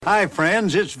Hi,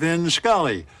 friends. It's Vin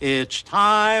Scully. It's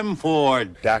time for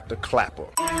Dr. Clapper.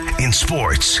 In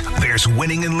sports, there's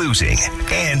winning and losing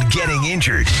and getting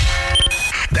injured.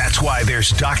 That's why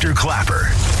there's Dr. Clapper.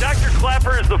 Dr.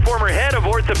 Clapper is the former head of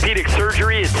orthopedic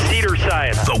surgery at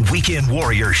Cedars-Sinai. The Weekend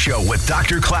Warrior Show with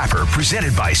Dr. Clapper,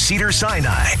 presented by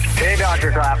Cedars-Sinai. Hey,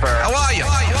 Dr. Clapper. How are you?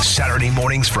 Saturday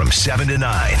mornings from 7 to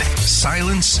 9.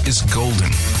 Silence is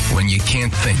golden when you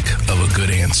can't think of a good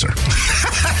answer.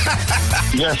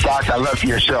 Yes, Doc, I love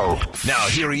your show. Now,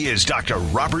 here he is, Dr.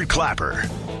 Robert Clapper.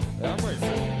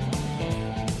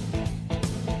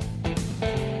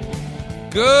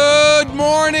 Good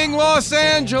morning, Los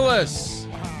Angeles,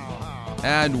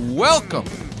 and welcome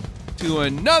to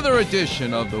another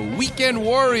edition of the Weekend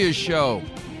Warriors Show.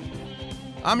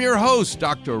 I'm your host,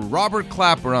 Dr. Robert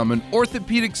Clapper. I'm an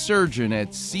orthopedic surgeon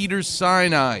at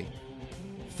Cedars-Sinai.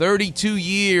 32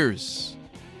 years.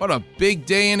 What a big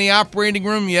day in the operating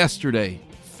room yesterday.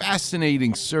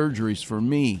 Fascinating surgeries for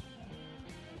me.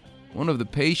 One of the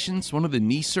patients, one of the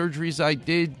knee surgeries I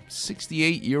did,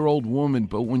 68-year-old woman,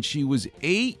 but when she was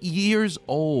 8 years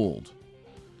old,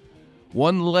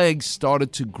 one leg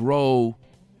started to grow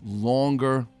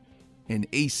longer and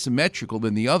asymmetrical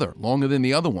than the other, longer than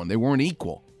the other one. They weren't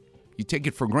equal. You take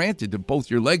it for granted that both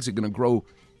your legs are going to grow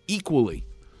equally.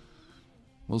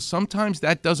 Well, sometimes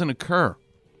that doesn't occur.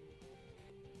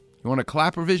 You want a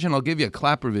Clapper vision? I'll give you a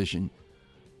Clapper vision.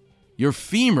 Your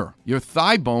femur, your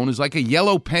thigh bone, is like a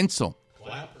yellow pencil.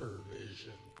 Clapper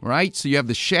vision. Right? So you have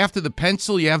the shaft of the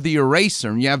pencil, you have the eraser,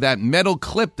 and you have that metal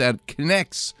clip that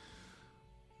connects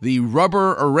the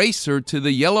rubber eraser to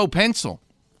the yellow pencil.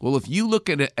 Well, if you look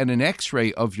at an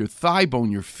x-ray of your thigh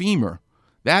bone, your femur,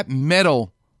 that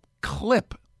metal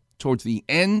clip towards the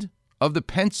end of the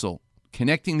pencil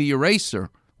connecting the eraser,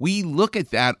 we look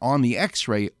at that on the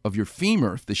x-ray of your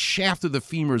femur. If the shaft of the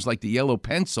femur is like the yellow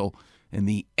pencil, and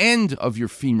the end of your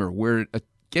femur, where it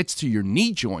gets to your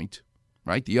knee joint,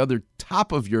 right? The other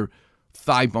top of your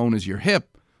thigh bone is your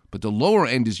hip, but the lower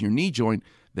end is your knee joint.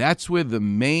 That's where the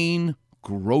main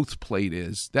growth plate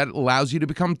is. That allows you to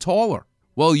become taller.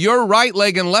 Well, your right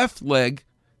leg and left leg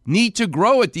need to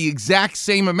grow at the exact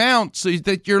same amount so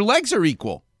that your legs are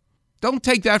equal. Don't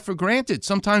take that for granted.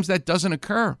 Sometimes that doesn't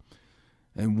occur.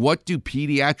 And what do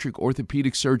pediatric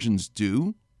orthopedic surgeons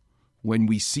do? When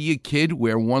we see a kid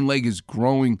where one leg is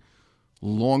growing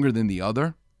longer than the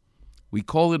other, we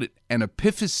call it an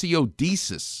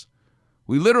epiphysiodesis.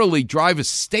 We literally drive a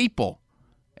staple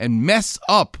and mess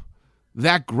up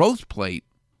that growth plate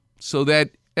so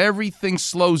that everything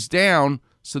slows down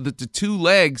so that the two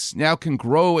legs now can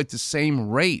grow at the same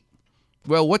rate.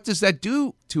 Well, what does that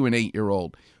do to an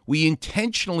 8-year-old? We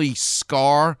intentionally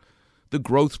scar the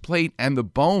growth plate and the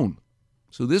bone.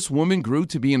 So this woman grew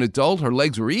to be an adult. Her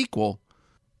legs were equal,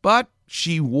 but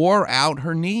she wore out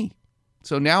her knee.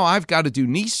 So now I've got to do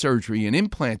knee surgery, an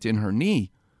implant in her knee.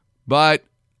 But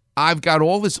I've got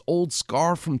all this old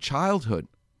scar from childhood.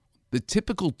 The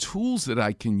typical tools that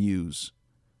I can use,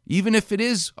 even if it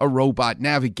is a robot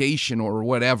navigation or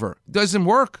whatever, doesn't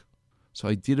work. So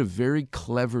I did a very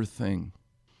clever thing.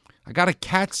 I got a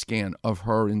CAT scan of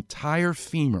her entire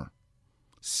femur,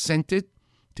 sent it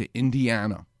to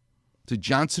Indiana, to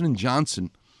Johnson &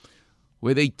 Johnson,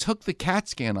 where they took the CAT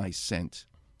scan I sent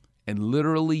and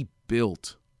literally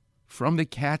built from the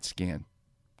CAT scan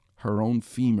her own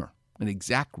femur, an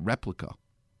exact replica.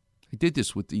 I did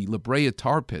this with the La Brea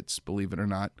Tar Pits, believe it or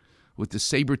not, with the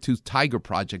saber-toothed tiger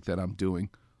project that I'm doing.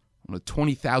 On a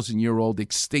 20,000-year-old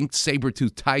extinct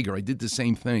saber-toothed tiger, I did the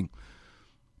same thing.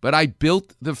 But I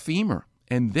built the femur,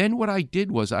 and then what I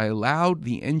did was I allowed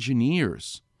the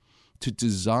engineers to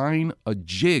design a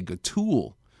jig, a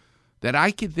tool, that I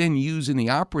could then use in the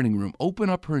operating room, open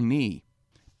up her knee,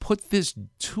 put this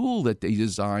tool that they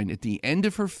designed at the end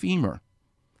of her femur,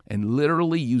 and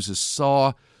literally use a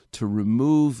saw to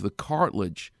remove the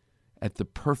cartilage at the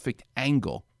perfect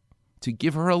angle to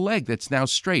give her a leg that's now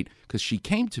straight, because she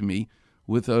came to me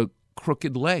with a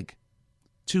crooked leg,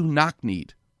 too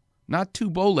knock-kneed. Not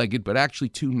too bow-legged, but actually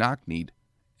too knock-kneed.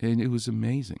 And it was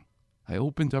amazing. I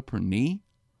opened up her knee,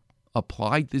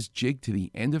 applied this jig to the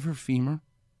end of her femur,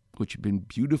 which had been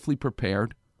beautifully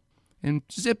prepared, and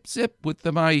zip, zip with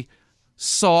my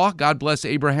saw, God bless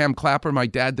Abraham Clapper, my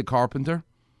dad the carpenter,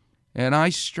 and I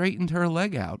straightened her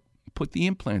leg out, put the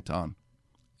implant on.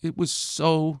 It was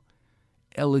so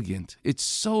elegant. It's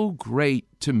so great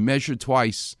to measure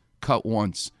twice, cut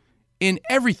once, in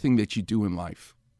everything that you do in life.